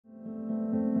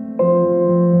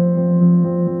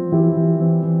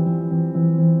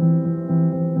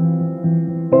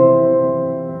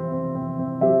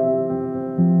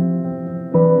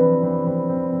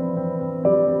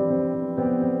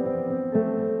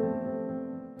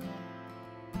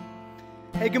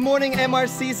Hey, good morning,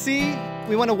 MRCC.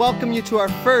 We want to welcome you to our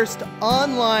first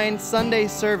online Sunday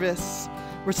service.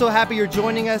 We're so happy you're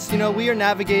joining us. You know, we are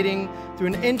navigating through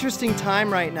an interesting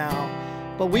time right now,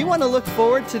 but we want to look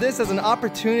forward to this as an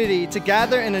opportunity to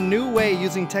gather in a new way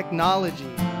using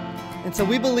technology. And so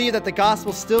we believe that the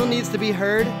gospel still needs to be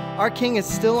heard. Our King is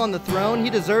still on the throne. He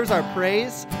deserves our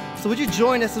praise. So would you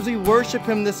join us as we worship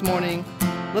him this morning?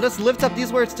 Let us lift up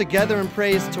these words together in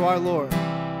praise to our Lord.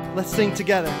 Let's sing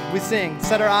together. We sing,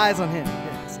 set our eyes on him.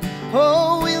 Yes.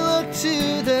 Oh, we look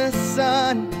to the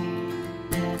sun,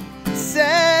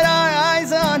 set our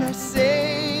eyes on our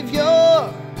Savior,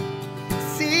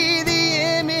 see the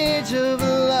image of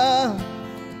love,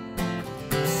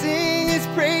 sing his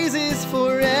praises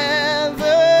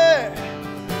forever.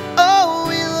 Oh,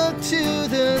 we look to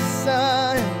the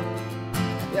sun.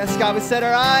 Yes, God, we set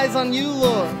our eyes on you,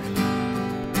 Lord.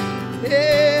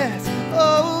 Yes.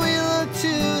 Oh, we look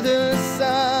to the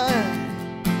sun.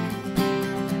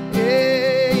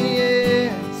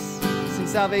 Yes. Sing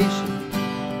salvation.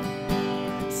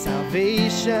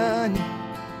 Salvation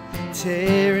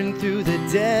tearing through the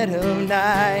dead of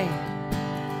night.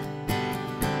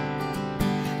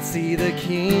 See the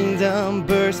kingdom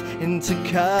burst into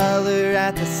color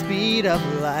at the speed of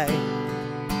light.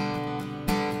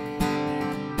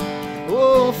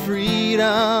 Oh,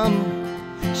 freedom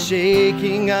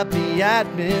shaking up the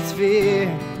atmosphere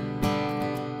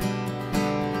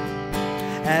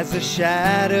as the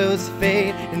shadows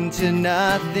fade into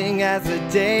nothing as the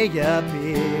day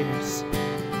appears.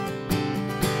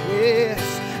 Yes,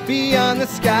 beyond the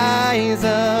skies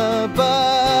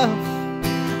above,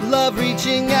 love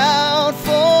reaching out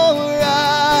for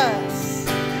us,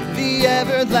 the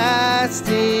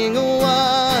everlasting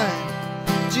one,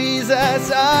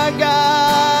 Jesus our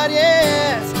God.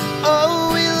 Yes. Oh,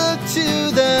 we look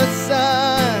to the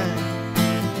sun,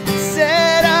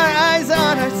 set our eyes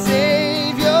on our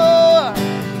Savior,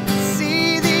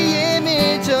 see the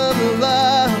image of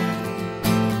love,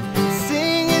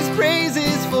 sing his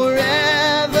praises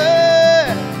forever.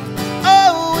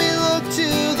 Oh, we look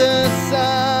to the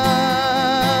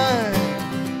sun.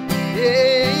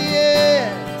 Yeah,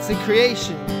 yeah. It's in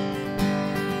creation.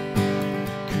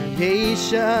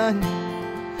 Creation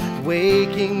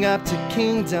waking up to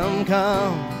kingdom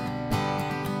come.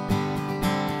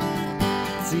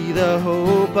 See the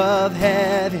hope of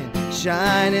heaven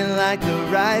shining like the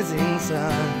rising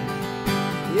sun.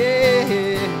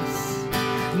 Yes,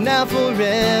 now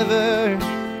forever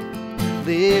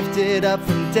lifted up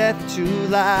from death to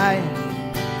life.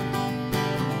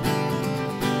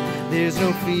 There's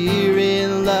no fear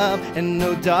in love and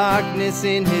no darkness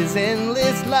in his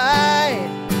endless light.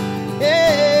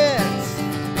 Yes,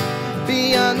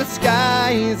 beyond the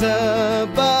skies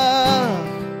above,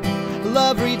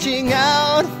 love reaching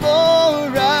out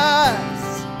for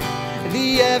us,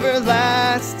 the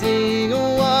everlasting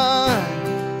one,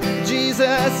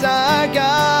 Jesus our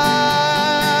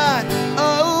God.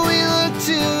 Oh, we look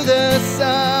to the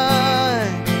sun,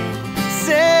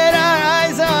 set our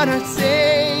eyes on our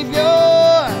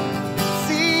Savior,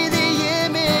 see the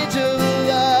image of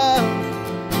love,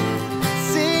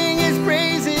 sing his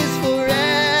praises forever.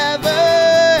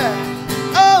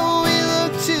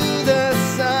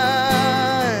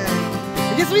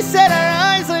 We set our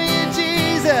eyes on you,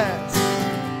 Jesus.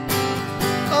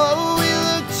 Oh, we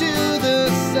look to the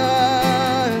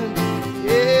sun.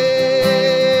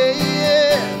 Yeah,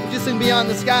 yeah. We just sing beyond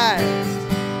the skies.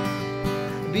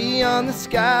 Beyond the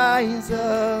skies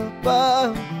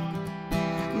above,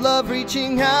 love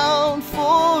reaching out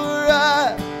for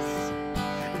us,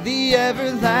 the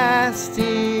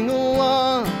everlasting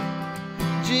one,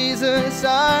 Jesus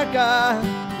our God.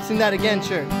 Sing that again,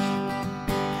 church.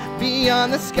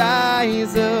 Beyond the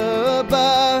skies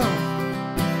above,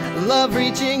 love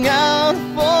reaching out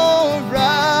for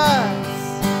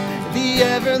us, the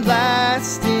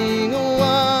everlasting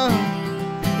one,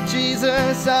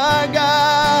 Jesus our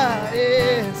God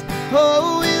is.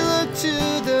 Oh, we look to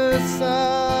the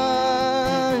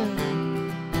sun.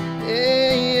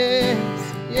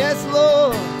 Yes, yes,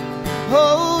 Lord.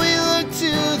 Oh, we look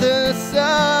to the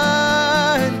sun.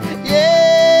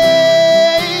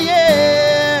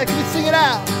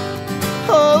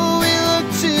 Oh, we look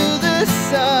to the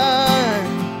sun,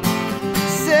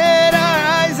 set our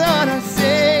eyes on our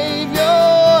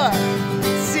Savior,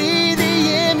 see the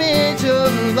image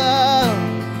of love,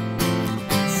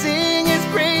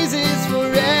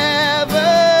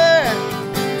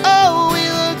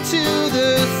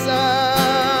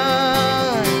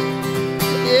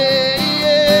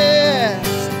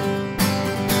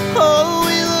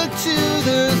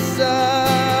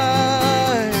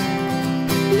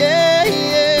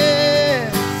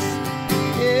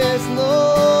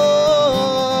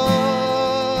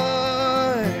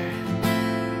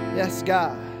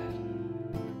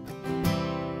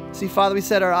 See, Father, we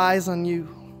set our eyes on you.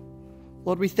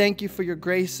 Lord, we thank you for your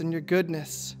grace and your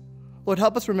goodness. Lord,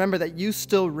 help us remember that you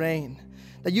still reign,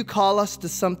 that you call us to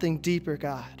something deeper,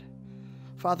 God.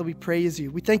 Father, we praise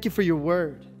you. We thank you for your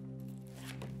word.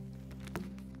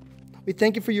 We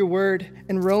thank you for your word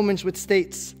in Romans, which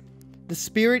states, the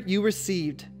spirit you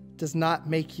received does not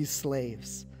make you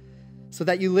slaves, so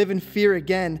that you live in fear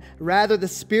again. Rather, the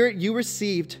spirit you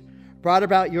received brought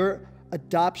about your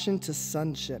adoption to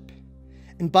sonship.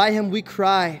 And by him we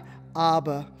cry,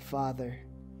 Abba, Father.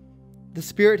 The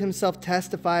Spirit himself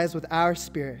testifies with our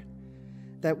spirit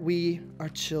that we are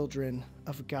children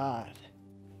of God.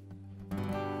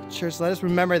 Church, let us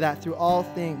remember that through all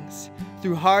things,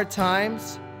 through hard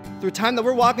times, through a time that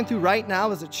we're walking through right now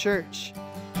as a church.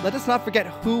 Let us not forget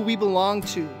who we belong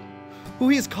to, who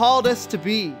he's called us to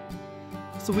be.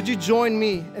 So would you join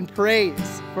me in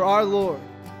praise for our Lord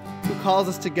who calls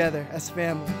us together as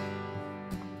family?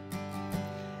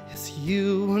 As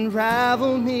you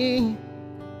unravel me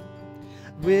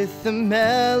with the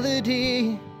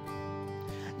melody,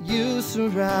 you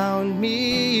surround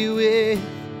me with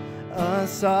a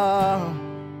song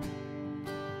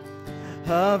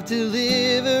of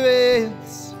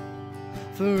deliverance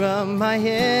from my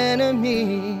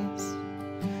enemies,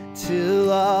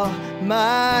 till all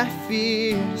my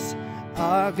fears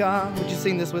are gone. Would you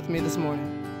sing this with me this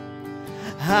morning?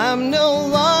 I'm no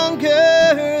longer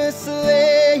a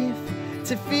slave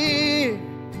to fear.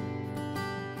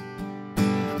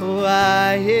 Oh,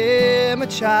 I am a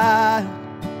child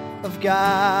of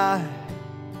God.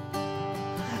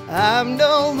 I'm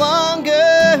no longer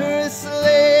a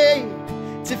slave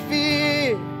to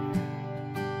fear.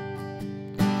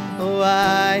 Oh,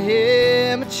 I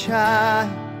am a child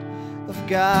of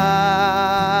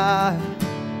God.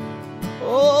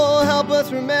 Oh, help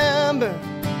us remember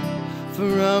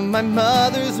from my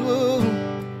mother's womb,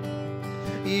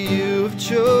 you have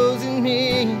chosen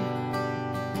me.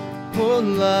 Oh,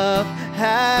 love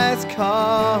has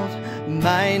called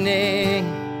my name.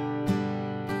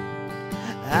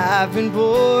 I've been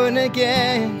born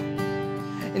again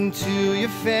into your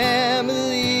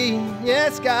family.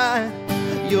 Yes, God,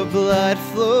 your blood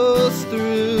flows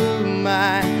through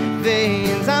my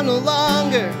veins. I'm no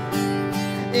longer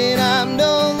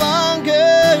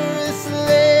a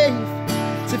slave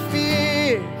to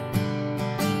fear.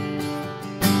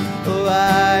 Oh,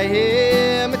 I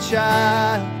am a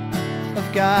child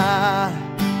of God.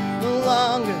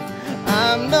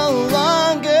 I'm no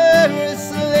longer a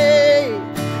slave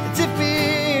to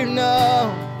fear,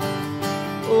 no.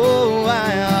 Oh,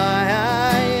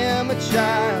 I am a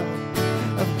child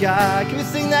of God. Can we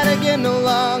sing that again? No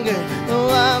longer. No,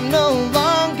 I'm no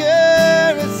longer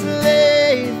a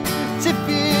slave to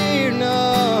fear,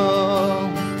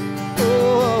 no.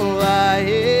 Oh, I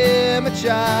am a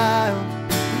child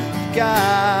of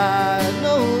God.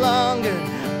 No longer.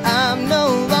 I'm no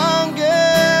longer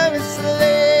a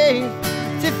slave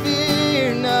to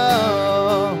fear,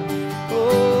 no.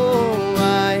 Oh,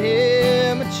 I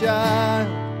am a child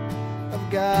of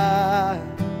God.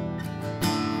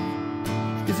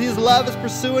 Because his love is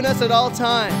pursuing us at all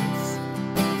times.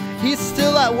 He's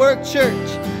still at work, church.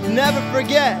 Never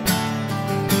forget.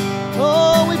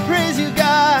 Oh, we praise you,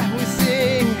 God. We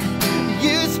sing.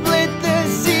 You split the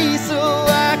sea so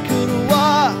I could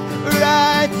walk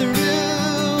right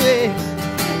through it.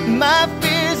 My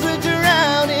fears were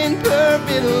drowned in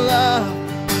perfect love.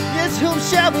 Yes, whom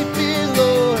shall we fear,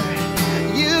 Lord?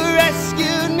 You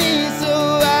rescued me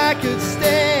so I could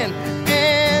stand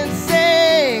and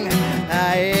sing.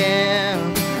 I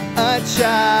am a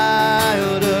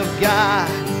child of God.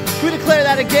 Can we declare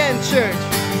that again, church?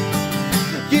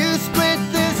 You split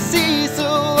the sea so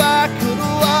I could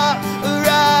walk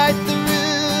right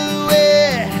through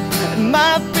it.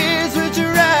 My fears were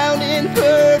drowned in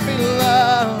perfect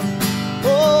love.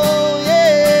 Oh,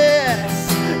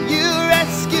 yes. You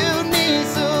rescued me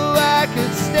so I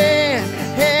could stand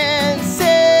and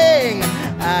sing.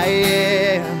 I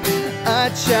am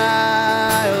a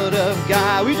child of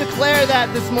God. We declare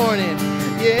that this morning.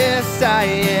 Yes, I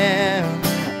am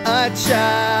a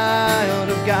child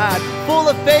of God. Full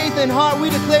of faith and heart, we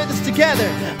declare this together.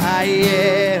 I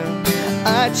am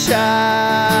a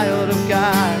child of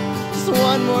God. Just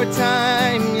one more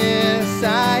time. Yes,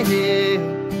 I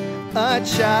am a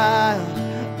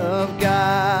child of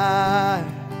God.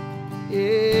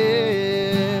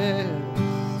 Yes.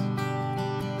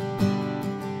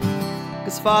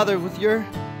 Because Father, with your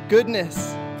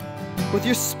goodness, with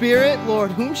your spirit,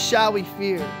 Lord, whom shall we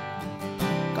fear?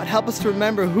 God, help us to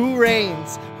remember who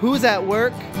reigns, who's at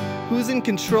work, who's in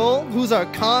control, who's our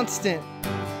constant.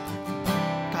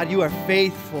 God, you are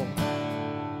faithful.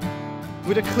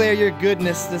 We declare your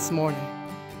goodness this morning.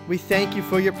 We thank you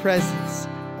for your presence,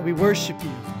 and we worship you.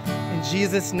 In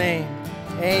Jesus' name,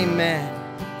 amen.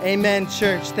 Amen,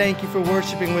 church. Thank you for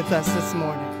worshiping with us this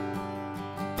morning.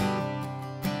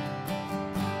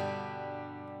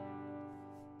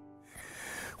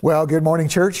 Well, good morning,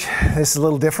 church. This is a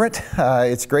little different.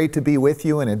 It's great to be with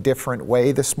you in a different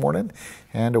way this morning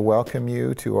and to welcome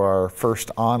you to our first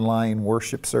online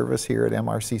worship service here at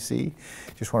MRCC.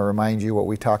 Just want to remind you what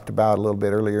we talked about a little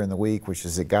bit earlier in the week, which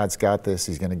is that God's got this.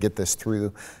 He's going to get this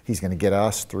through. He's going to get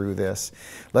us through this.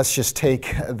 Let's just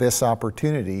take this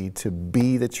opportunity to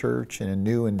be the church in a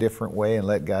new and different way and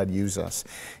let God use us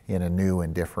in a new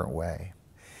and different way.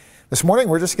 This morning,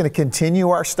 we're just going to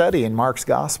continue our study in Mark's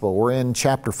Gospel. We're in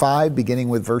chapter 5, beginning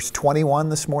with verse 21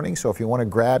 this morning. So if you want to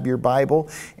grab your Bible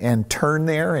and turn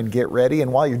there and get ready.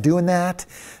 And while you're doing that,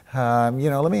 let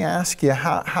me ask you,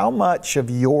 how much of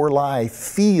your life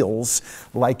feels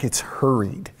like it's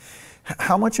hurried?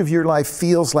 How much of your life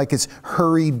feels like it's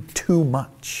hurried too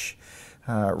much?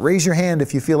 Raise your hand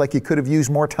if you feel like you could have used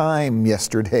more time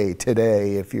yesterday,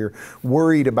 today, if you're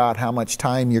worried about how much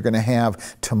time you're going to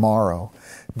have tomorrow.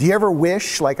 Do you ever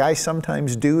wish, like I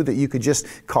sometimes do, that you could just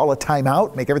call a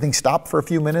timeout, make everything stop for a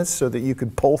few minutes so that you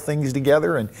could pull things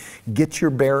together and get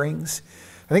your bearings?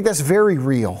 I think that's very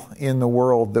real in the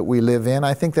world that we live in.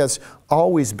 I think that's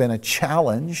always been a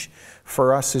challenge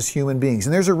for us as human beings.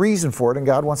 And there's a reason for it, and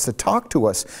God wants to talk to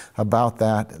us about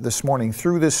that this morning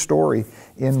through this story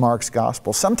in Mark's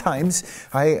Gospel. Sometimes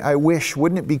I wish,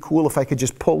 wouldn't it be cool if I could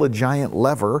just pull a giant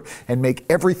lever and make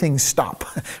everything stop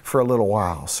for a little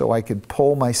while so I could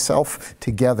pull myself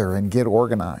together and get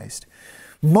organized?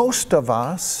 Most of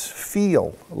us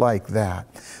feel like that.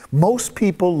 Most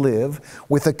people live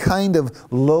with a kind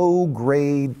of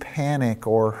low-grade panic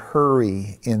or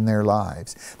hurry in their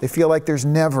lives. They feel like there's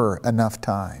never enough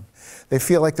time. They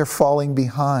feel like they're falling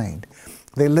behind.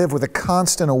 They live with a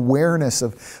constant awareness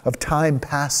of time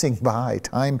passing by,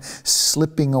 time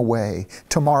slipping away,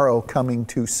 tomorrow coming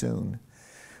too soon.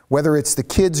 Whether it's the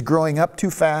kids growing up too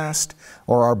fast,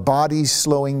 or our bodies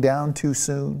slowing down too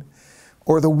soon,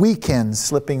 or the weekend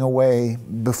slipping away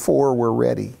before we're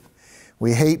ready.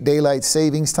 We hate daylight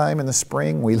savings time in the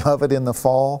spring. We love it in the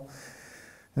fall.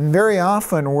 And very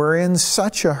often we're in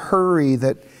such a hurry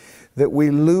that we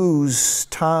lose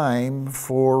time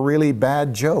for really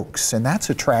bad jokes. And that's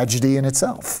a tragedy in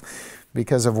itself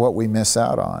because of what we miss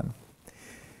out on.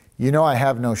 You know I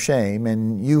have no shame,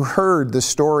 and you heard the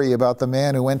story about the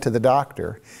man who went to the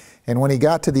doctor. And when he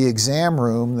got to the exam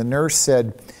room, the nurse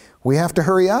said, "We have to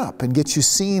hurry up and get you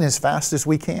seen as fast as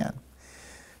we can."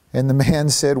 And the man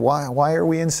said, why are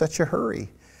we in such a hurry?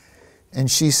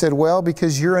 And she said, "Well,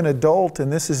 because you're an adult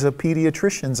and this is a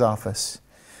pediatrician's office."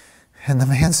 And the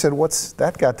man said, "What's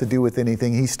that got to do with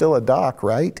anything? He's still a doc,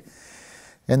 right?"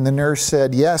 And the nurse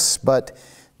said, "Yes, but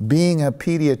being a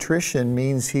pediatrician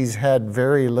means he's had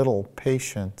very little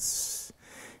patience."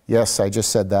 Yes, I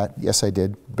just said that. Yes, I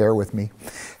did. Bear with me.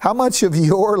 How much of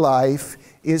your life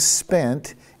is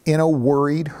spent in a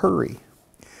worried hurry?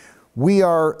 We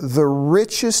are the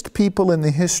richest people in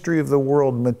the history of the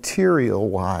world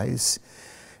material-wise,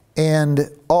 and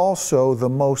also the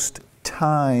most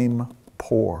time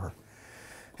poor.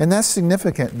 And that's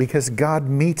significant because God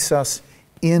meets us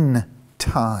in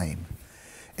time.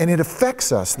 And it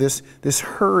affects us, this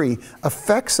hurry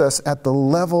affects us at the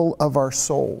level of our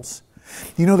souls.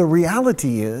 You know, the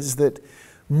reality is that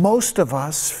most of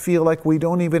us feel like we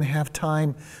don't even have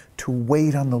time to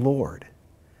wait on the Lord.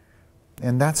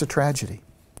 And that's a tragedy.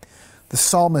 The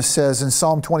psalmist says in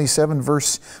Psalm 27,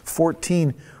 verse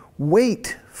 14,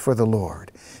 "Wait for the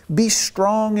Lord. Be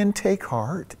strong and take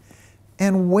heart,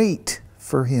 and wait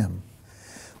for Him."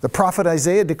 The prophet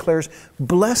Isaiah declares,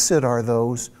 "Blessed are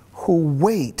those who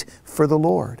wait for the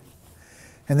Lord."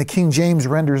 And the King James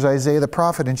renders Isaiah the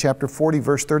prophet in chapter 40,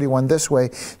 verse 31 this way,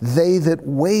 "They that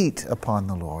wait upon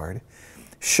the Lord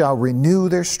shall renew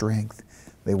their strength.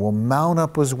 They will mount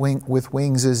up with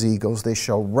wings as eagles. They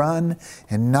shall run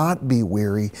and not be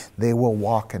weary. They will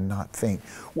walk and not faint."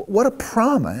 What a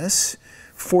promise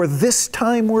for this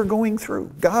time we're going through.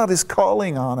 God is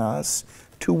calling on us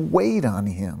to wait on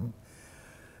Him.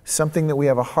 Something that we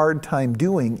have a hard time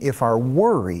doing if our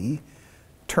worry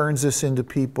turns us into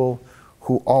people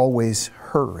who always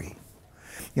hurry.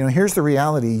 You know, here's the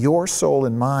reality. Your soul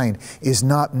and mine is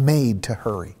not made to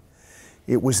hurry.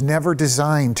 It was never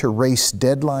designed to race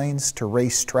deadlines, to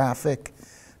race traffic,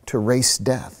 to race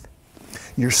death.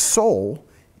 Your soul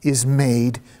is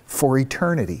made for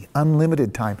eternity,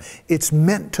 unlimited time. It's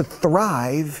meant to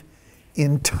thrive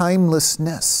in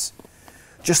timelessness.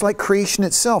 Just like creation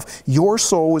itself, your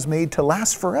soul was made to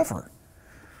last forever.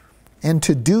 and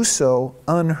to do so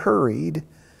unhurried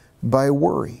by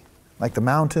worry, like the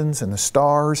mountains and the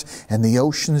stars and the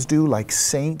oceans do, like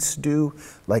saints do,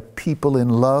 like people in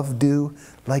love do,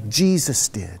 like Jesus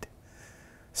did.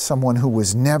 Someone who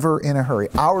was never in a hurry.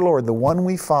 Our Lord, the one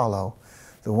we follow,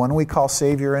 the one we call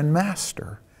Savior and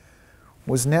Master,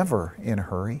 was never in a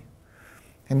hurry.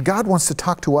 And God wants to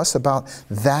talk to us about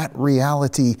that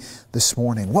reality this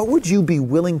morning. What would you be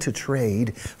willing to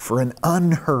trade for an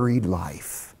unhurried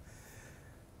life?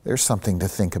 There's something to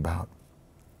think about.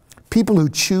 People who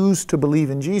choose to believe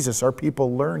in Jesus are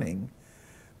people learning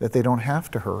that they don't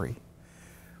have to hurry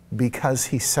because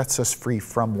He sets us free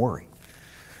from worry.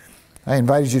 I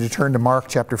invited you to turn to Mark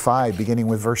chapter 5, beginning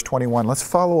with verse 21. Let's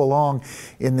follow along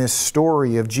in this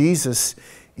story of Jesus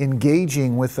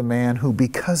engaging with the man who,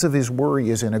 because of his worry,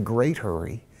 is in a great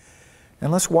hurry.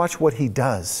 And let's watch what He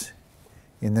does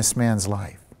in this man's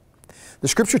life. The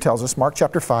Scripture tells us, Mark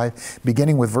chapter 5,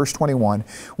 beginning with verse 21,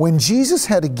 when Jesus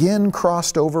had again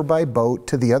crossed over by boat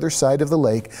to the other side of the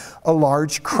lake, a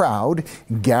large crowd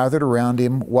gathered around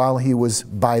Him while He was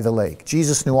by the lake.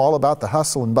 Jesus knew all about the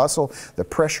hustle and bustle, the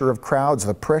pressure of crowds,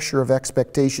 the pressure of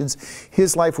expectations.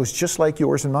 His life was just like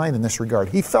yours and mine in this regard.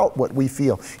 He felt what we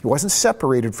feel. He wasn't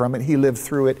separated from it. He lived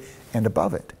through it and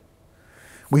above it.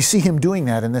 We see Him doing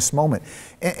that in this moment.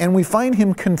 And we find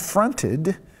Him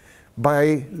confronted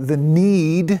by the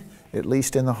need, at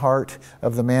least in the heart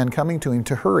of the man coming to Him,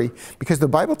 to hurry. Because the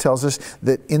Bible tells us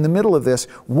that in the middle of this,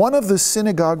 one of the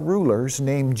synagogue rulers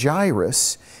named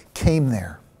Jairus came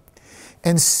there.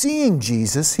 And seeing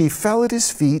Jesus, he fell at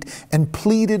His feet and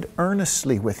pleaded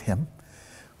earnestly with Him,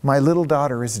 "My little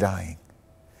daughter is dying.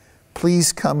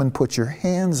 Please come and put your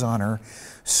hands on her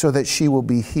so that she will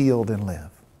be healed and live."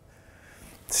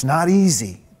 It's not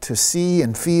easy to see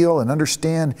and feel and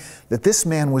understand that this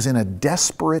man was in a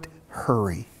desperate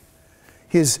hurry.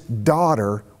 His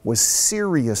daughter was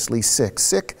seriously sick,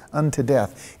 sick unto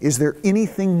death. Is there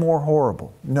anything more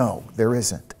horrible? No, there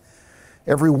isn't.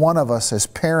 Every one of us as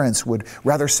parents would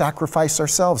rather sacrifice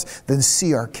ourselves than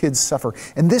see our kids suffer.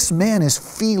 And this man is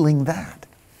feeling that.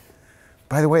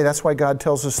 By the way, that's why God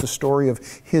tells us the story of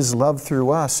His love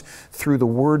through us through the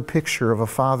word picture of a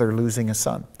father losing a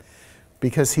son.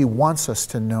 Because He wants us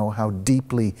to know how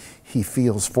deeply He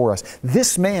feels for us.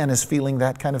 This man is feeling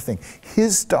that kind of thing.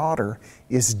 His daughter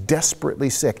is desperately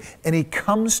sick, and he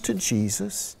comes to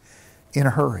Jesus in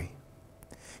a hurry.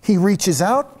 He reaches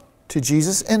out to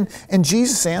Jesus, and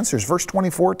Jesus answers. Verse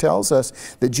 24 tells us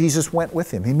that Jesus went with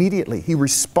him immediately. He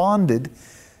responded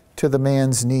to the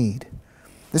man's need.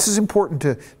 This is important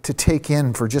to take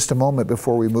in for just a moment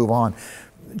before we move on.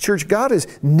 Church, God is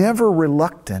never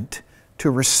reluctant to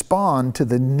respond to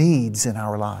the needs in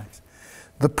our lives.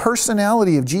 The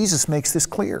personality of Jesus makes this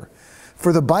clear.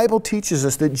 For the Bible teaches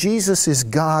us that Jesus is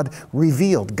God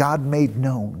revealed, God made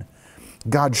known.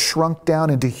 God shrunk down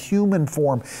into human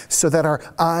form so that our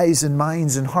eyes and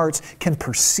minds and hearts can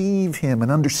perceive Him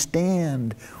and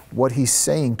understand what He's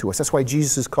saying to us. That's why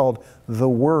Jesus is called the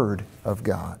Word of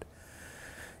God.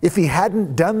 If He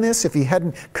hadn't done this, if He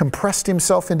hadn't compressed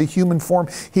Himself into human form,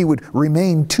 He would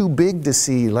remain too big to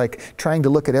see, like trying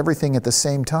to look at everything at the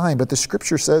same time. But the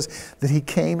Scripture says that He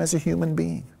came as a human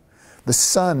being. The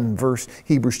Son,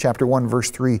 Hebrews chapter 1, verse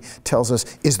 3 tells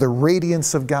us, is the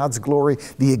radiance of God's glory,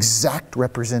 the exact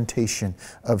representation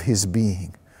of His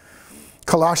being.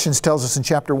 Colossians tells us in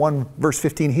chapter 1, verse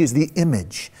 15, He is the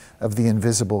image of the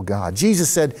invisible God. Jesus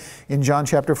said in John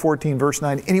chapter 14, verse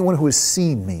 9, anyone who has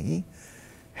seen me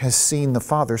has seen the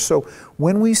Father. So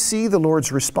when we see the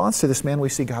Lord's response to this man, we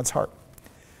see God's heart.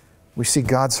 We see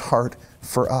God's heart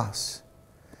for us.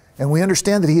 And we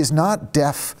understand that He is not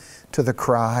deaf to the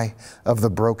cry of the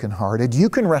brokenhearted. You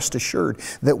can rest assured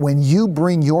that when you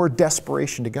bring your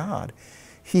desperation to God,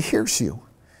 He hears you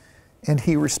and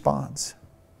He responds.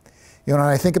 You know, when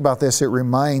I think about this, it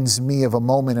reminds me of a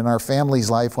moment in our family's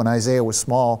life when Isaiah was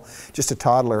small, just a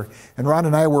toddler. And Ron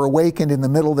and I were awakened in the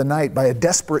middle of the night by a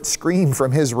desperate scream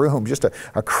from his room, just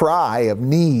a cry of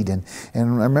need. And I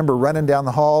remember running down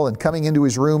the hall and coming into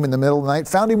his room in the middle of the night,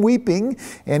 found him weeping,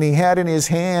 and he had in his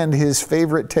hand his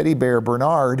favorite teddy bear,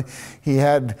 Bernard. He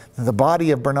had the body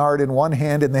of Bernard in one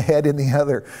hand and the head in the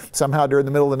other. Somehow during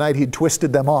the middle of the night, he'd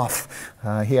twisted them off.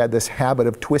 He had this habit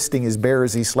of twisting his bear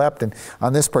as he slept, and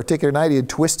on this particular night, he had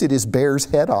twisted his bear's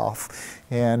head off.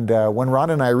 And when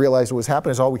Ron and I realized what was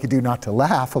happening, is all we could do not to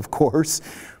laugh, of course,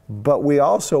 but we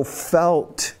also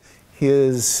felt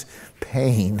his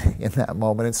pain in that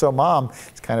moment. And so Mom,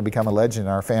 it's kind of become a legend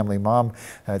in our family. Mom,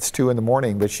 it's 2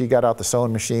 a.m, but she got out the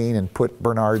sewing machine and put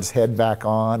Bernard's head back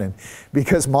on. And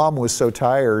because Mom was so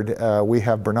tired, we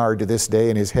have Bernard to this day,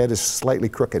 and his head is slightly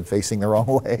crooked, facing the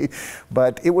wrong way.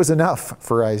 But it was enough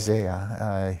for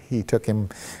Isaiah. He took him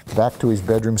back to his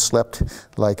bedroom, slept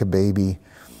like a baby.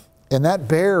 And that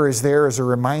bear is there as a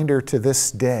reminder to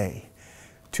this day,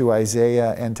 to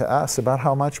Isaiah and to us, about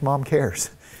how much Mom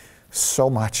cares. So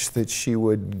much that she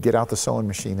would get out the sewing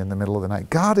machine in the middle of the night.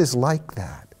 God is like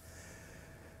that.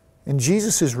 And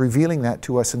Jesus is revealing that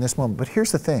to us in this moment. But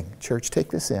here's the thing, church,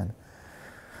 take this in.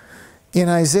 In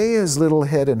Isaiah's little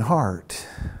head and heart,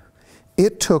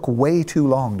 it took way too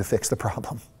long to fix the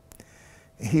problem.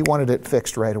 He wanted it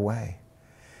fixed right away.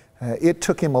 It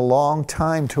took him a long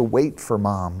time to wait for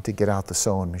Mom to get out the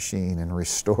sewing machine and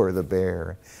restore the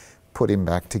bear, put him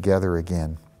back together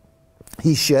again.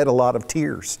 He shed a lot of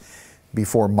tears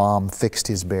before Mom fixed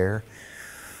his bear.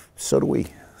 So do we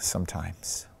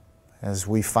sometimes, as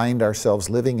we find ourselves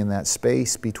living in that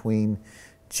space between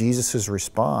Jesus'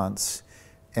 response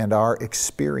and our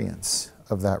experience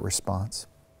of that response.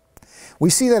 We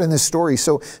see that in this story.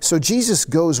 So Jesus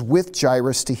goes with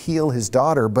Jairus to heal his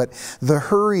daughter, but the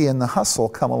hurry and the hustle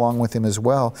come along with him as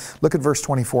well. Look at verse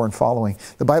 24 and following.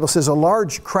 The Bible says, a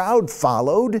large crowd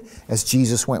followed as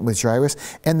Jesus went with Jairus,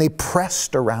 and they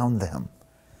pressed around them.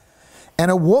 And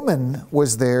a woman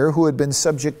was there who had been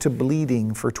subject to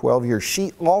bleeding for 12 years.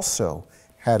 She also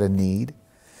had a need.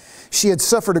 She had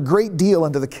suffered a great deal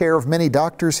under the care of many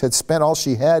doctors, had spent all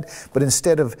she had, but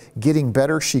instead of getting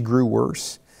better, she grew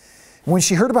worse. When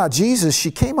she heard about Jesus, she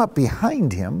came up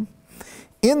behind him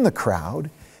in the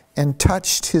crowd and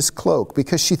touched his cloak,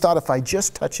 because she thought, if I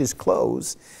just touch his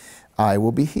clothes, I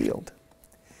will be healed.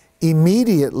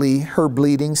 Immediately, her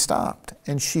bleeding stopped,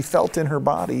 and she felt in her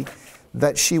body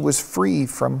that she was free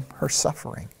from her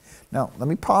suffering. Now, let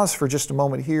me pause for just a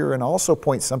moment here and also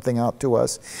point something out to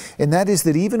us, and that is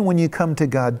that even when you come to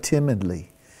God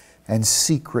timidly and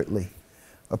secretly,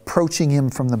 approaching him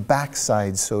from the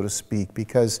backside, so to speak,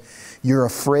 because you're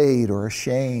afraid or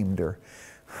ashamed, or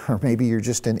maybe you're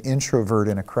just an introvert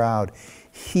in a crowd,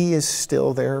 he is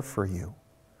still there for you.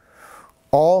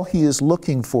 All he is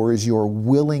looking for is your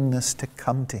willingness to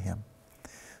come to him.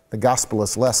 The gospel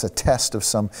is less a test of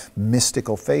some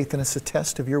mystical faith, and it's a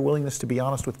test of your willingness to be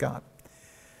honest with God.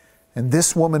 And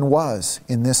this woman was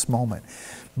in this moment.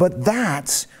 But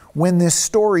that's when this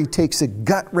story takes a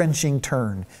gut-wrenching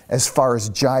turn as far as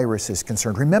Jairus is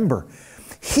concerned. Remember,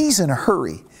 he's in a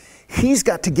hurry. He's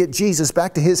got to get Jesus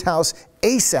back to his house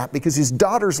ASAP because his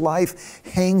daughter's life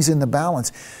hangs in the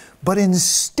balance. But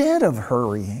instead of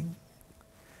hurrying,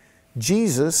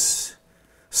 Jesus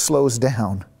slows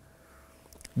down.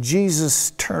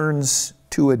 Jesus turns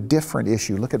to a different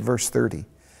issue. Look at verse 30.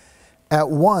 At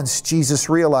once, Jesus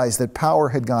realized that power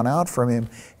had gone out from him,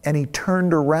 and he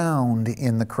turned around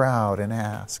in the crowd and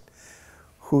asked,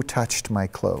 "Who touched my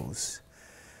clothes?"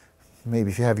 Maybe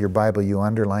if you have your Bible, you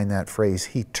underline that phrase,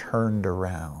 he turned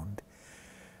around.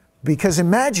 Because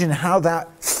imagine how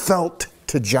that felt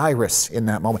to Jairus in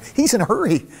that moment. He's in a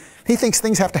hurry. He thinks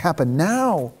things have to happen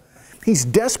now. He's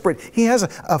desperate. He has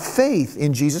a faith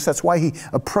in Jesus. That's why he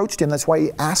approached him. That's why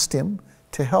he asked him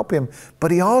to help him.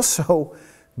 But he also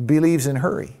believes in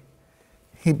hurry.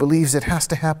 He believes it has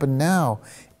to happen now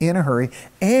in a hurry.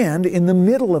 And in the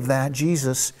middle of that,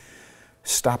 Jesus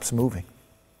stops moving.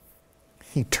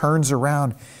 He turns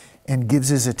around and gives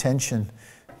his attention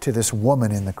to this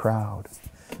woman in the crowd.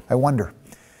 I wonder,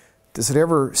 does it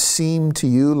ever seem to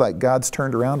you like God's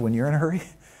turned around when you're in a hurry?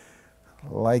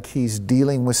 Like he's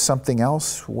dealing with something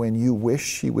else when you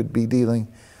wish he would be dealing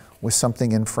with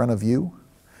something in front of you?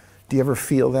 Do you ever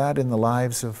feel that in the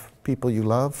lives of people you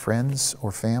love, friends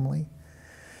or family?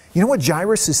 You know what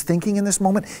Jairus is thinking in this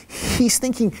moment? He's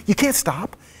thinking, you can't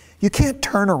stop. You can't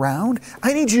turn around.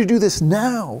 I need you to do this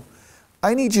now.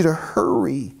 I need you to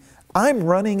hurry. I'm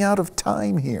running out of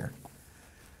time here.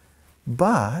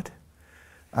 But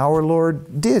our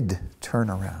Lord did turn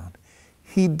around.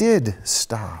 He did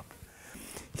stop.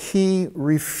 He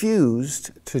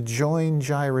refused to join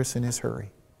Jairus in his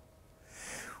hurry.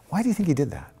 Why do you think he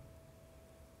did that?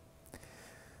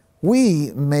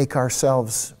 We make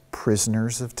ourselves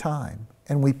prisoners of time,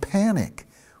 and we panic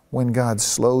when God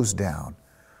slows down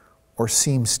or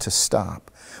seems to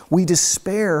stop. We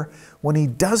despair when he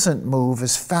doesn't move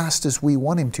as fast as we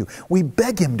want him to. We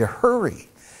beg him to hurry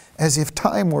as if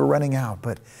time were running out.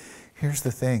 But here's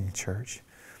the thing, church.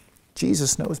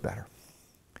 Jesus knows better.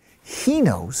 He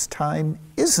knows time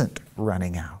isn't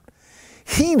running out.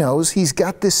 He knows he's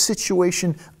got this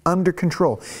situation under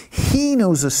control. He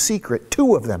knows a secret,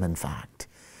 two of them in fact,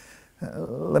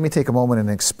 Let me take a moment and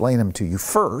explain them to you.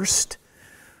 First,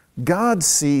 God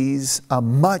sees a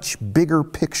much bigger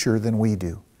picture than we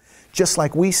do, just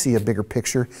like we see a bigger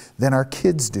picture than our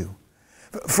kids do.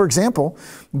 For example,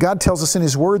 God tells us in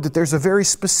His Word that there's a very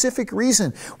specific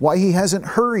reason why He hasn't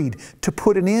hurried to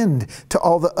put an end to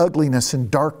all the ugliness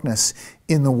and darkness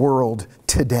in the world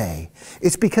today.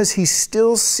 It's because He's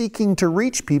still seeking to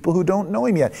reach people who don't know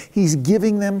Him yet. He's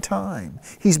giving them time.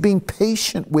 He's being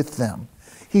patient with them.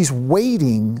 He's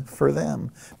waiting for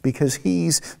them because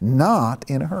He's not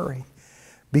in a hurry.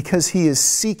 Because He is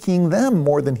seeking them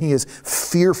more than He is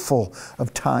fearful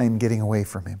of time getting away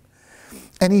from Him.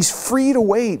 And He's free to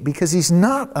wait because He's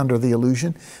not under the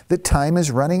illusion that time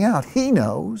is running out. He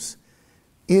knows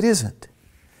it isn't.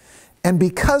 And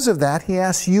because of that, He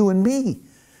asks you and me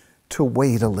to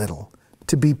wait a little,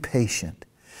 to be patient,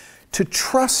 to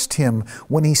trust Him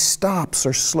when He stops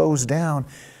or slows down,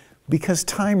 because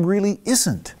time really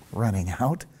isn't running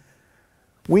out.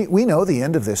 We know the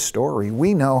end of this story.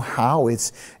 We know how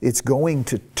it's going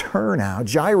to turn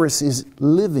out. Jairus is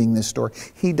living this story.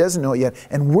 He doesn't know it yet.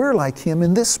 And we're like him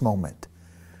in this moment.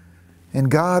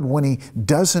 And God, when He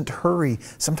doesn't hurry,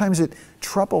 sometimes it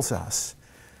troubles us.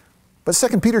 But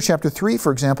 2 Peter chapter 3,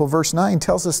 for example, verse 9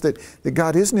 tells us that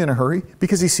God isn't in a hurry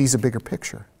because He sees a bigger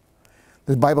picture.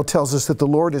 The Bible tells us that the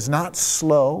Lord is not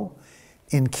slow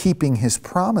in keeping His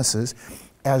promises,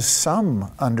 as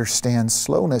some understand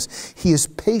slowness. He is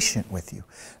patient with you,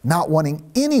 not wanting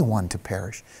anyone to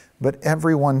perish, but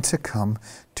everyone to come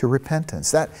to repentance.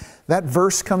 That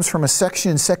verse comes from a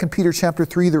section in 2 Peter chapter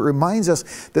 3 that reminds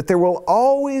us that there will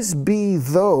always be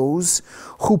those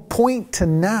who point to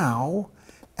now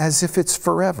as if it's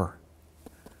forever.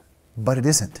 But it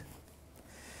isn't.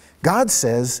 God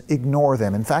says, ignore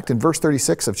them. In fact, in verse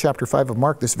 36 of chapter 5 of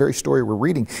Mark, this very story we're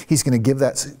reading, He's going to give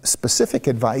that specific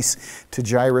advice to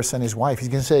Jairus and his wife. He's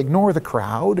going to say, ignore the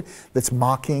crowd that's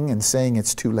mocking and saying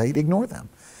it's too late. Ignore them,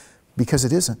 because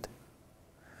it isn't.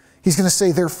 He's going to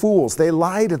say they're fools. They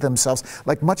lie to themselves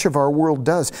like much of our world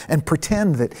does and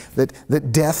pretend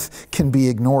that death can be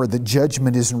ignored, that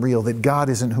judgment isn't real, that God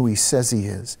isn't who He says He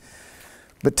is.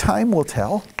 But time will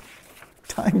tell.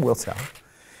 Time will tell.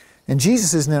 And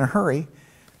Jesus isn't in a hurry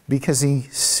because He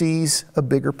sees a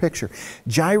bigger picture.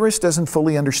 Jairus doesn't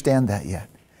fully understand that yet.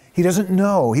 He doesn't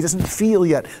know, he doesn't feel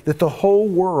yet that the whole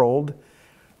world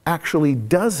actually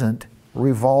doesn't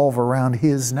revolve around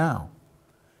his now,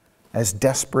 as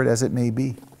desperate as it may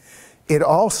be. It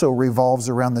also revolves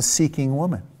around the seeking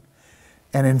woman,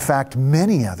 and in fact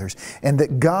many others, and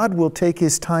that God will take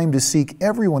His time to seek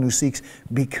everyone who seeks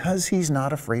because He's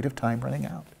not afraid of time running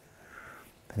out.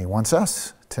 And He wants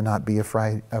us to not be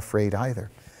afraid either.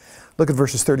 Look at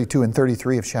verses 32 and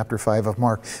 33 of chapter 5 of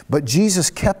Mark. But Jesus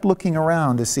kept looking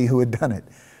around to see who had done it.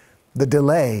 The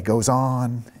delay goes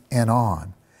on and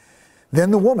on.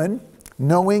 Then the woman,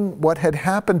 knowing what had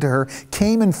happened to her,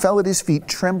 came and fell at His feet,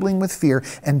 trembling with fear,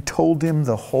 and told Him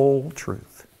the whole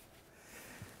truth.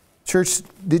 Church,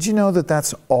 did you know that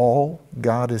that's all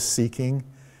God is seeking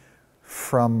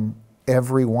from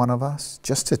every one of us?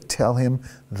 Just to tell Him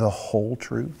the whole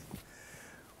truth?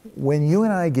 When you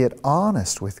and I get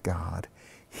honest with God,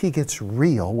 He gets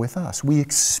real with us. We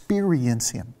experience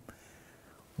Him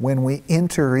when we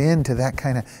enter into that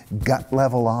kind of gut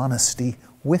level honesty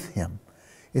with Him.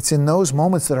 It's in those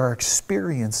moments that our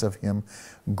experience of Him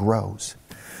grows.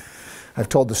 I've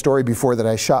told the story before that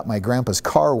I shot my grandpa's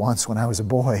car once when I was a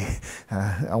boy.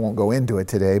 I won't go into it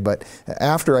today, but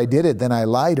after I did it, then I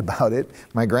lied about it.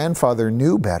 My grandfather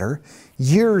knew better.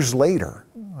 Years later,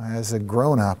 as a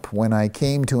grown-up, when I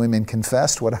came to him and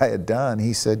confessed what I had done,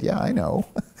 he said, yeah, I know.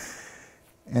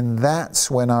 And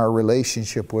that's when our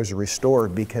relationship was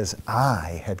restored, because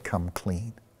I had come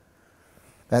clean.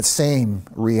 That same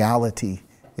reality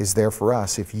is there for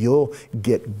us. If you'll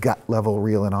get gut level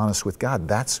real and honest with God,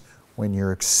 that's when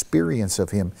your experience of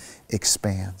Him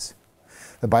expands.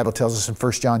 The Bible tells us in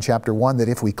 1 John chapter 1 that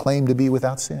if we claim to be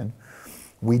without sin,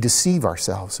 we deceive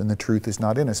ourselves and the truth is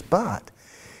not in us. But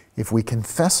if we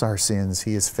confess our sins,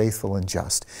 He is faithful and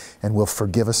just and will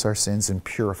forgive us our sins and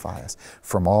purify us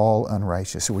from all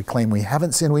unrighteousness. If we claim we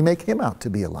haven't sinned, we make Him out to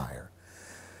be a liar,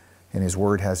 and His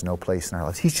word has no place in our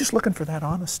lives. He's just looking for that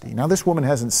honesty. Now, this woman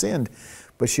hasn't sinned,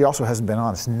 but she also hasn't been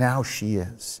honest. Now she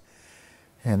is.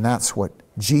 And that's what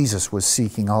Jesus was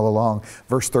seeking all along.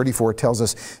 Verse 34 tells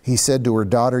us, He said to her,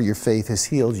 daughter, your faith has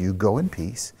healed you. Go in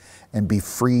peace and be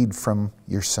freed from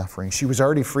your suffering. She was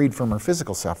already freed from her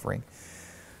physical suffering,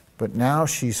 but now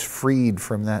she's freed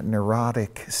from that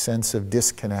neurotic sense of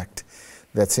disconnect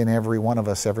that's in every one of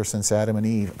us ever since Adam and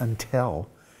Eve, until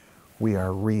we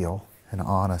are real and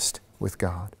honest with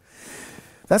God.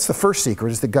 That's the first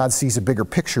secret, is that God sees a bigger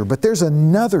picture. But there's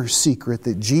another secret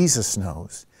that Jesus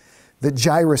knows that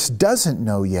Jairus doesn't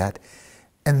know yet,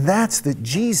 and that's that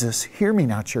Jesus, hear me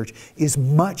now, church, is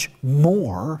much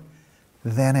more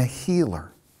than a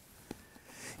healer.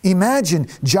 Imagine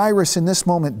Jairus in this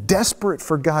moment desperate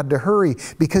for God to hurry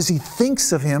because he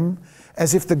thinks of him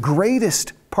as if the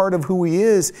greatest part of who he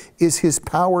is his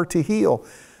power to heal.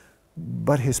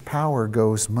 But his power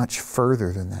goes much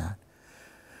further than that.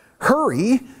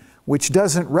 Hurry, which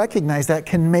doesn't recognize that,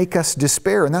 can make us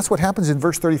despair. And that's what happens in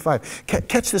verse 35.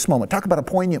 Catch this moment. Talk about a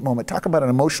poignant moment. Talk about an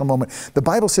emotional moment. The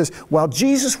Bible says, while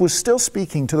Jesus was still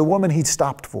speaking to the woman he'd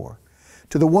stopped for,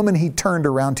 to the woman he turned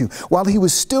around to, while he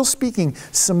was still speaking,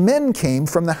 some men came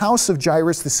from the house of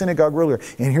Jairus, the synagogue ruler.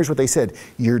 And here's what they said: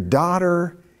 your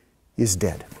daughter is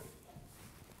dead.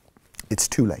 It's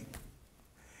too late.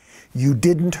 You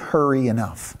didn't hurry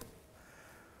enough.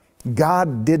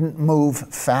 God didn't move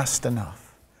fast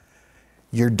enough.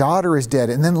 Your daughter is dead.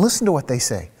 And then listen to what they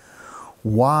say.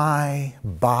 Why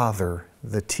bother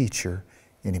the teacher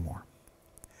anymore?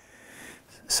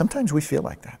 Sometimes we feel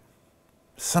like that.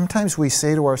 Sometimes we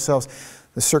say to ourselves,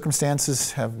 the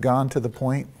circumstances have gone to the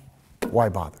point, why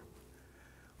bother?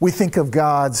 We think of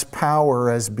God's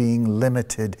power as being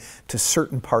limited to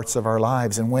certain parts of our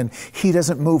lives. And when He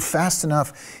doesn't move fast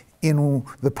enough in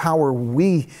the power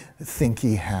we think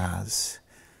He has,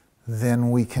 then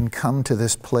we can come to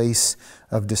this place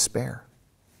of despair.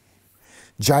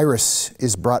 Jairus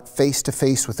is brought face to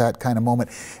face with that kind of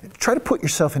moment. Try to put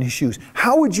yourself in his shoes.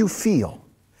 How would you feel?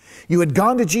 You had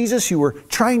gone to Jesus, you were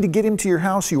trying to get him to your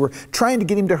house, you were trying to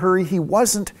get him to hurry, he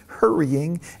wasn't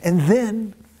hurrying, and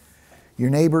then your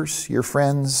neighbors, your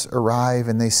friends arrive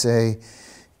and they say,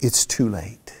 it's too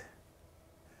late.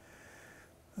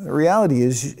 The reality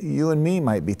is, you and me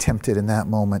might be tempted in that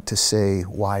moment to say,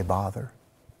 why bother?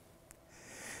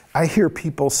 I hear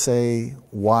people say,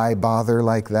 why bother,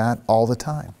 like that all the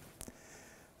time.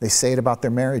 They say it about their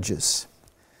marriages.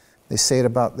 They say it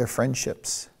about their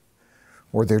friendships,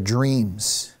 or their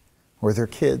dreams, or their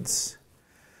kids.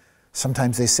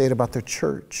 Sometimes they say it about their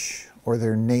church, or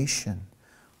their nation,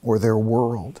 or their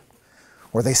world.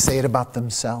 Or they say it about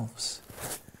themselves.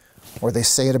 Or they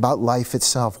say it about life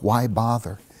itself. Why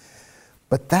bother?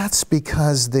 But that's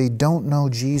because they don't know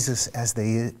Jesus as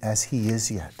He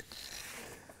is yet.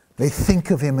 They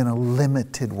think of Him in a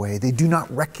limited way. They do not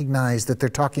recognize that they're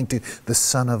talking to the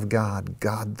Son of God,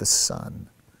 God the Son.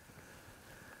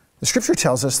 The Scripture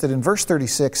tells us that in verse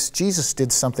 36, Jesus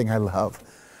did something I love.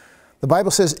 The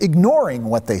Bible says, ignoring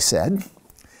what they said,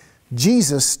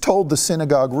 Jesus told the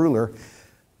synagogue ruler,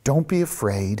 don't be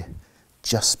afraid,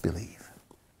 just believe.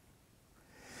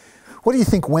 What do you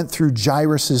think went through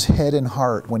Jairus' head and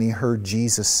heart when he heard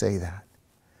Jesus say that?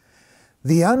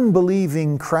 The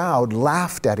unbelieving crowd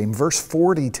laughed at him. Verse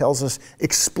 40 tells us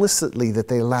explicitly that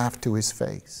they laughed to his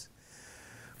face.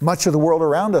 Much of the world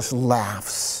around us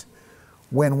laughs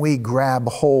when we grab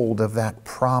hold of that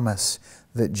promise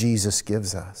that Jesus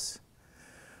gives us.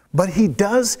 But He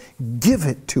does give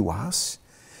it to us.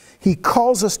 He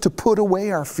calls us to put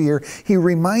away our fear. He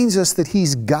reminds us that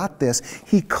He's got this.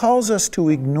 He calls us to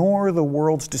ignore the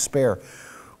world's despair.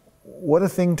 What a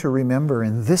thing to remember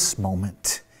in this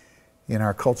moment in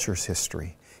our culture's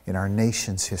history, in our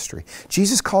nation's history.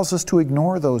 Jesus calls us to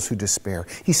ignore those who despair.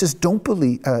 He says, don't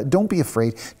be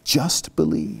afraid, just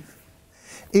believe.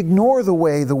 Ignore the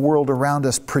way the world around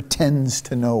us pretends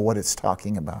to know what it's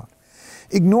talking about.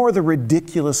 Ignore the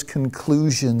ridiculous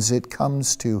conclusions it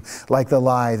comes to, like the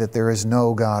lie that there is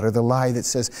no God, or the lie that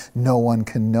says no one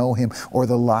can know Him, or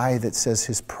the lie that says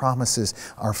His promises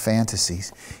are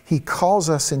fantasies. He calls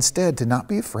us instead to not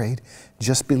be afraid,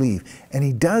 just believe. And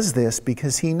He does this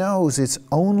because He knows it's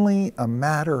only a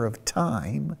matter of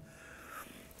time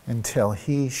until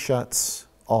He shuts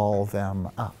all them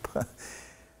up,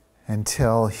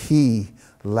 until He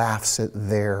laughs at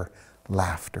their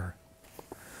laughter.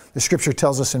 The Scripture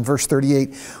tells us in verse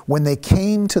 38, when they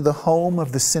came to the home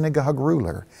of the synagogue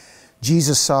ruler,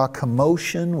 Jesus saw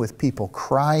commotion with people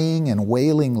crying and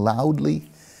wailing loudly.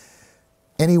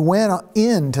 And He went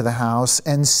into the house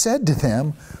and said to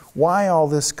them, why all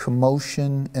this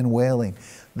commotion and wailing?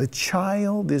 The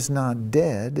child is not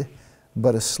dead,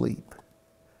 but asleep.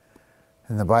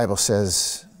 And the Bible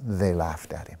says they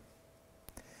laughed at Him.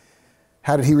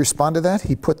 How did He respond to that?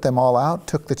 He put them all out,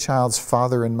 took the child's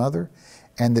father and mother,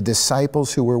 and the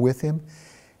disciples who were with Him,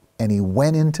 and He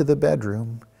went into the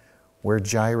bedroom where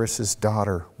Jairus'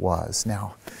 daughter was.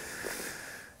 Now,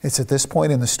 it's at this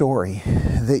point in the story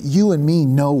that you and me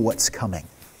know what's coming.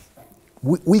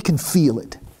 We can feel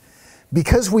it.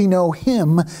 Because we know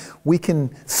him, we can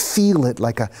feel it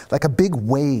like a big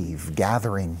wave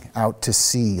gathering out to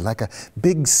sea, like a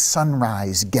big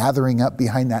sunrise gathering up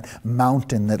behind that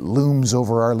mountain that looms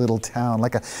over our little town,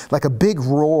 like a big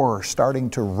roar starting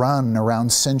to run around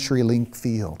CenturyLink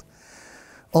Field.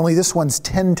 Only this one's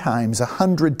 10 times,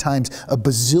 100 times, a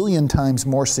bazillion times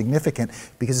more significant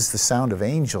because it's the sound of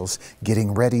angels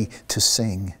getting ready to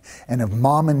sing and of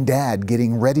mom and dad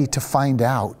getting ready to find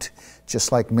out,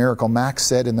 just like Miracle Max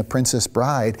said in The Princess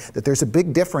Bride, that there's a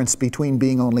big difference between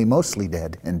being only mostly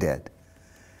dead and dead.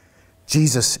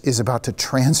 Jesus is about to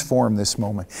transform this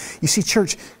moment. You see,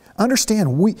 church,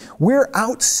 understand, we're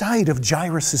outside of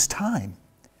Jairus' time.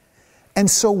 And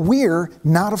so we're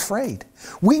not afraid.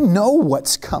 We know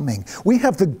what's coming. We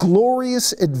have the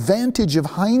glorious advantage of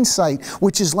hindsight,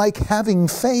 which is like having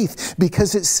faith,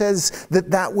 because it says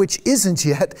that that which isn't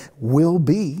yet will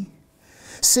be.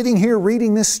 Sitting here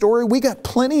reading this story, we got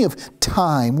plenty of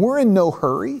time. We're in no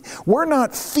hurry. We're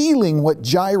not feeling what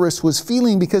Jairus was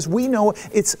feeling because we know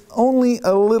it's only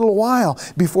a little while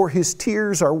before his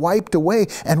tears are wiped away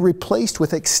and replaced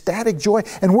with ecstatic joy.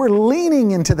 And we're leaning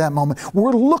into that moment.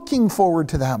 We're looking forward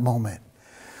to that moment.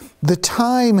 The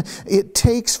time it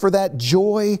takes for that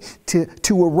joy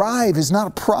to arrive is not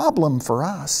a problem for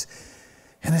us.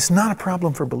 And it's not a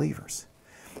problem for believers.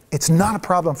 It's not a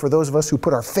problem for those of us who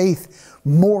put our faith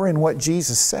more in what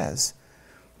Jesus says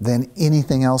than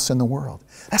anything else in the world.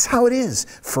 That's how it is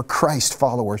for Christ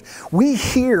followers. We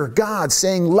hear God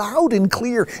saying loud and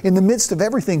clear in the midst of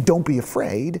everything, don't be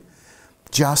afraid,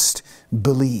 just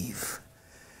believe.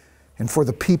 And for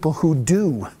the people who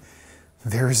do,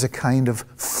 there is a kind of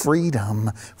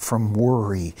freedom from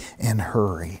worry and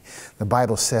hurry. The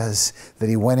Bible says that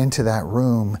he went into that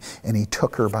room and he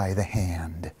took her by the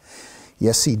hand.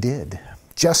 Yes, he did.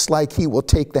 Just like he will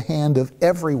take the hand of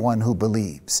everyone who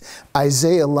believes.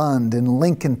 Isaiah Lund and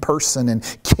Lincoln Person and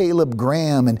Caleb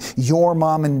Graham and your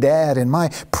mom and dad and my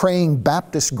praying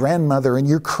Baptist grandmother and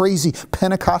your crazy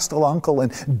Pentecostal uncle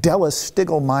and Della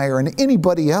Stiglmeyer and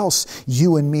anybody else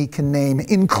you and me can name,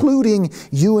 including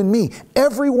you and me.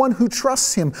 Everyone who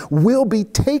trusts him will be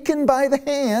taken by the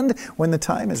hand when the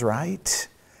time is right.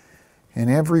 And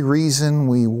every reason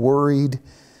we worried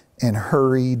and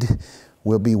hurried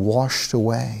will be washed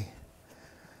away.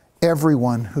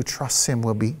 Everyone who trusts him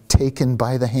will be taken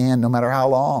by the hand, no matter how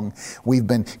long we've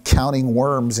been counting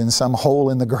worms in some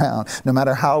hole in the ground, no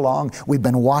matter how long we've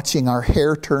been watching our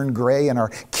hair turn gray and our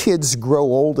kids grow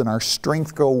old and our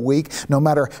strength grow weak, no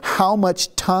matter how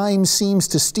much time seems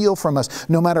to steal from us,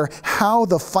 no matter how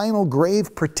the final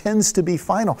grave pretends to be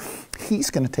final,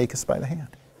 he's going to take us by the hand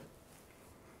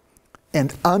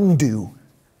and undo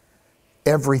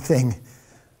everything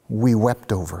we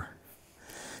wept over.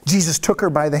 Jesus took her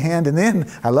by the hand and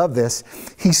then, I love this,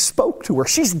 he spoke to her.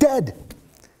 She's dead,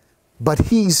 but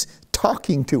he's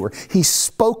talking to her. He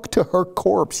spoke to her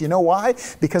corpse. You know why?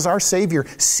 Because our Savior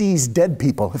sees dead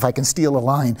people, if I can steal a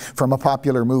line from a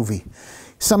popular movie.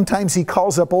 Sometimes he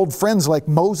calls up old friends like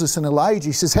Moses and Elijah.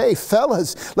 He says, hey,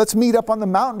 fellas, let's meet up on the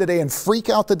mountain today and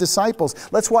freak out the disciples.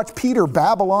 Let's watch Peter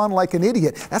babble on like an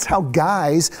idiot. That's how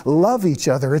guys love each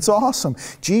other. It's awesome.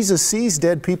 Jesus sees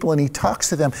dead people and he talks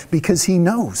to them because he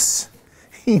knows.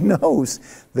 He knows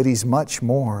that he's much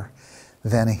more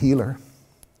than a healer.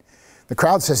 The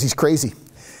crowd says he's crazy.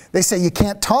 They say you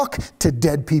can't talk to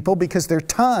dead people because their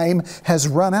time has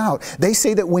run out. They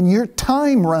say that when your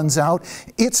time runs out,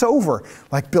 it's over.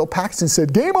 Like Bill Paxton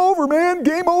said, game over, man,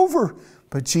 game over.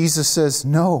 But Jesus says,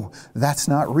 no, that's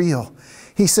not real.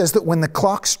 He says that when the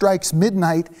clock strikes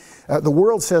midnight, the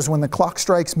world says when the clock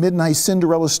strikes midnight,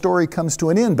 Cinderella's story comes to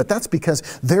an end. But that's because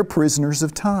they're prisoners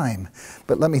of time.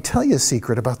 But let me tell you a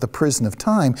secret about the prison of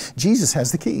time. Jesus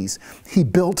has the keys. He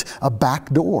built a back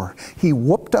door. He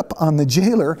whooped up on the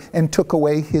jailer and took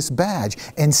away his badge.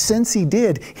 And since he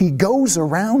did, he goes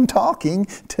around talking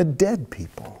to dead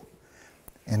people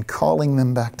and calling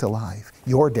them back to life.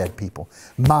 Your dead people,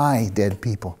 my dead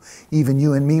people, even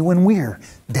you and me when we're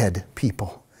dead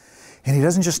people. And he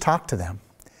doesn't just talk to them.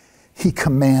 He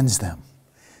commands them.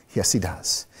 Yes, he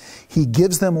does. He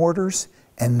gives them orders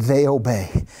and they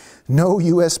obey. No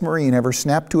U.S. Marine ever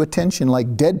snapped to attention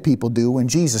like dead people do when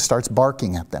Jesus starts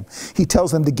barking at them. He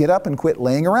tells them to get up and quit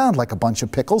laying around like a bunch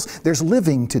of pickles. There's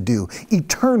living to do,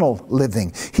 eternal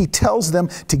living. He tells them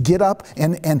to get up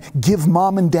and give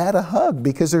mom and dad a hug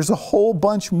because there's a whole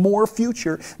bunch more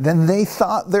future than they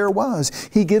thought there was.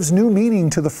 He gives new meaning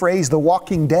to the phrase, the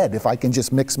walking dead, if I can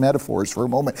just mix metaphors for a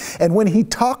moment. And when he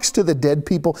talks to the dead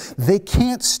people, they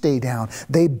can't stay down.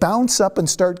 They bounce up and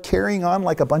start carrying on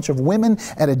like a bunch of women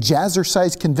at a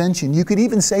jazzercise convention. You could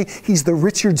even say he's the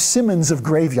Richard Simmons of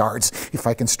graveyards, if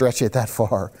I can stretch it that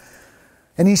far.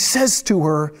 And he says to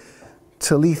her,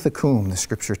 Talitha Kum, the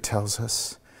scripture tells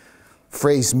us.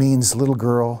 Phrase means, little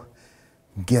girl,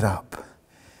 get up.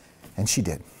 And she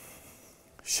did.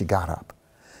 She got up.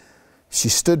 She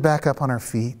stood back up on her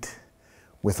feet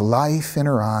with life in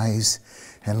her eyes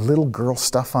and little girl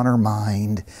stuff on her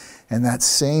mind, and that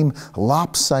same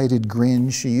lopsided grin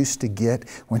she used to get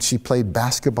when she played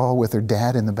basketball with her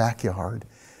dad in the backyard.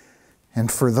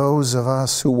 And for those of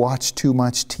us who watch too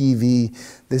much TV,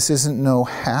 this isn't no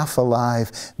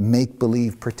half-alive,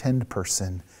 make-believe, pretend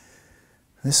person.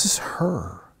 This is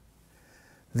her.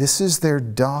 This is their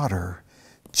daughter,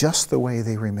 just the way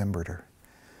they remembered her.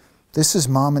 This is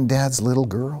Mom and Dad's little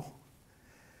girl.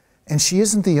 And she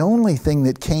isn't the only thing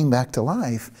that came back to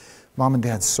life. Mom and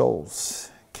Dad's souls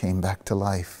came back to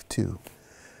life too.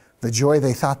 The joy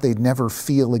they thought they'd never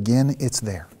feel again, it's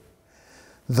there.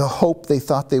 The hope they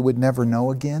thought they would never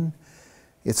know again,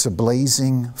 it's a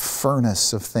blazing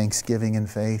furnace of thanksgiving and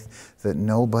faith that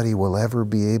nobody will ever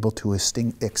be able to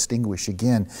extinguish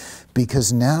again,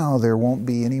 because now there won't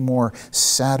be any more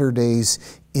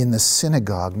Saturdays in the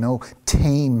synagogue, no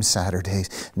tame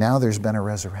Saturdays. Now there's been a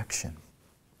resurrection.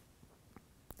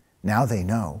 Now they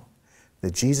know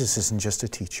that Jesus isn't just a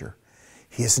teacher.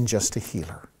 He isn't just a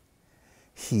healer.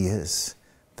 He is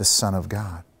the Son of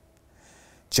God.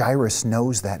 Jairus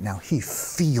knows that now. He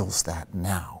feels that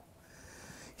now.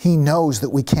 He knows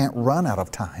that we can't run out of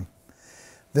time,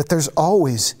 that there's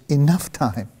always enough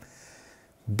time.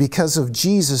 Because of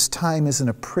Jesus, time isn't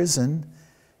a prison,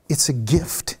 it's a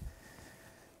gift.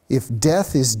 If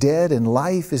death is dead and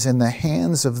life is in the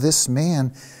hands of this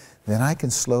man, then I can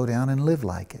slow down and live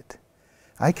like it.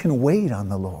 I can wait on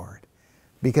the Lord,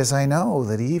 because I know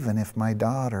that even if my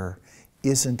daughter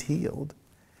isn't healed,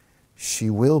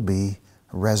 she will be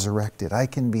resurrected. I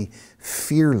can be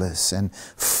fearless and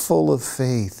full of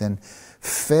faith and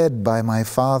fed by my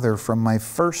Father from my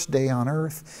first day on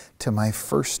earth to my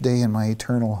first day in my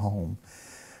eternal home.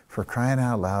 For crying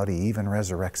out loud, He even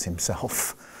resurrects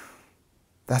Himself.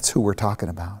 That's who we're talking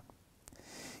about.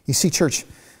 You see, church,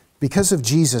 because of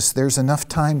Jesus, there's enough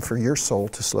time for your soul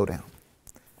to slow down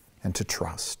and to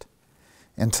trust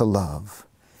and to love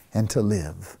and to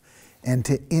live and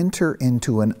to enter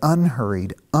into an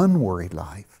unhurried, unworried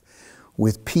life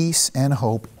with peace and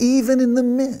hope, even in the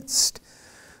midst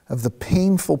of the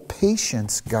painful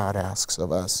patience God asks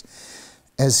of us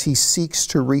as He seeks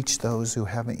to reach those who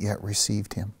haven't yet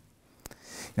received Him. You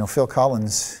know, Phil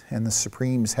Collins and the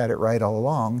Supremes had it right all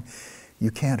along. You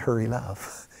can't hurry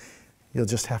love. You'll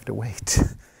just have to wait.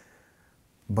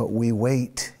 But we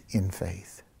wait in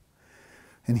faith.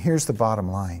 And here's the bottom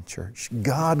line, church.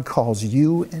 God calls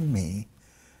you and me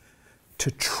to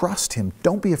trust Him.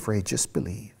 Don't be afraid, just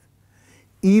believe.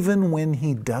 Even when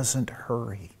He doesn't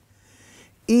hurry.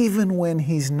 Even when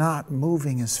He's not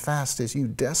moving as fast as you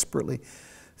desperately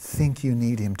think you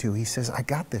need Him to. He says, I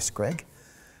got this, Greg.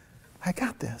 I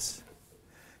got this.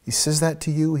 He says that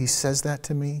to you. He says that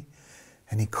to me.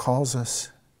 And He calls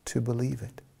us to believe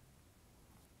it.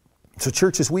 So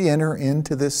church, as we enter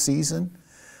into this season,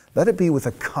 let it be with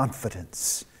a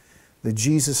confidence that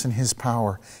Jesus and His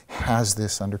power has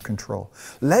this under control.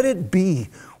 Let it be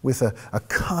with a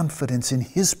confidence in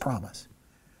His promise.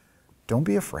 Don't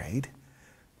be afraid.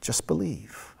 Just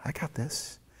believe. I got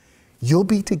this. You'll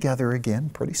be together again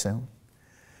pretty soon.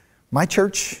 My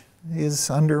church is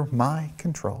under my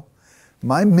control.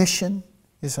 My mission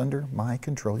is under my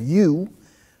control. You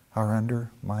are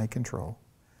under my control.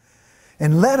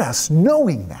 And let us,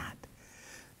 knowing that,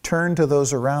 turn to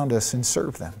those around us and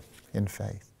serve them in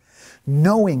faith.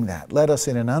 Knowing that, let us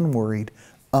in an unworried,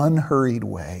 unhurried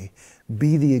way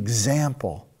be the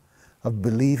example of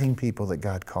believing people that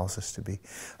God calls us to be.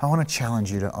 I want to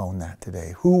challenge you to own that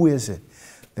today. Who is it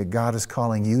that God is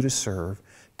calling you to serve,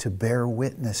 to bear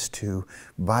witness to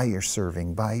by your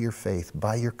serving, by your faith,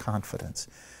 by your confidence,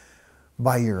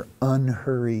 by your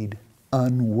unhurried,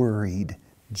 unworried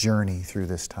journey through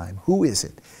this time? Who is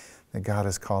it that God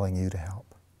is calling you to help?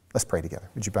 Let's pray together.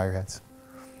 Would you bow your heads?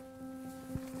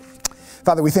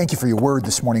 Father, we thank You for Your word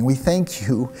this morning. We thank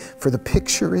You for the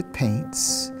picture it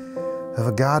paints of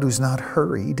a God who's not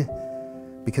hurried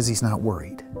because He's not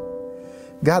worried.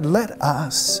 God, let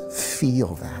us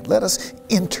feel that. Let us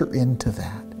enter into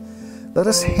that. Let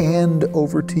us hand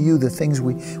over to You the things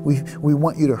we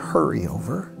want You to hurry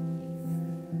over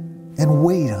and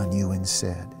wait on You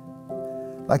instead.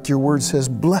 Like Your word says,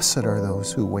 blessed are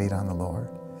those who wait on the Lord.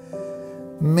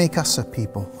 Make us a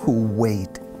people who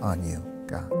wait on You,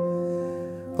 God.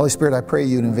 Holy Spirit, I pray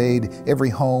you'd invade every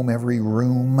home, every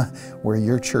room where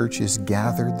your church is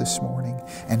gathered this morning,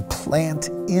 and plant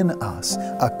in us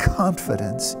a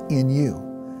confidence in you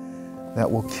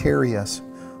that will carry us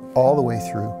all the way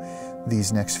through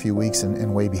these next few weeks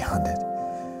and way beyond it.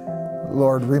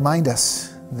 Lord, remind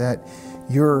us that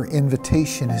your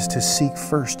invitation is to seek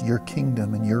first your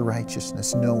kingdom and your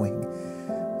righteousness, knowing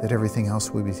that everything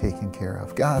else will be taken care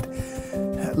of. God,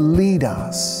 lead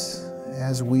us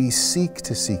as we seek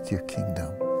to seek your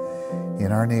kingdom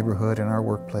in our neighborhood, in our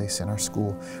workplace, in our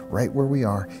school, right where we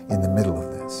are in the middle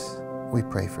of this. We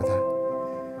pray for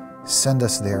that. Send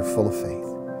us there full of faith.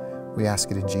 We ask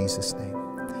it in Jesus' name.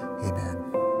 Amen.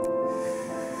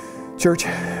 Church,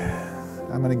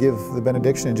 I'm going to give the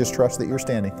benediction and just trust that you're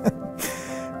standing.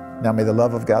 Now may the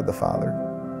love of God the Father,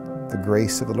 the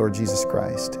grace of the Lord Jesus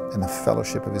Christ, and the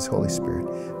fellowship of His Holy Spirit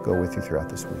go with you throughout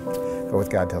this week. Go with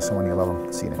God. Tell someone you love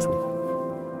them. See you next week.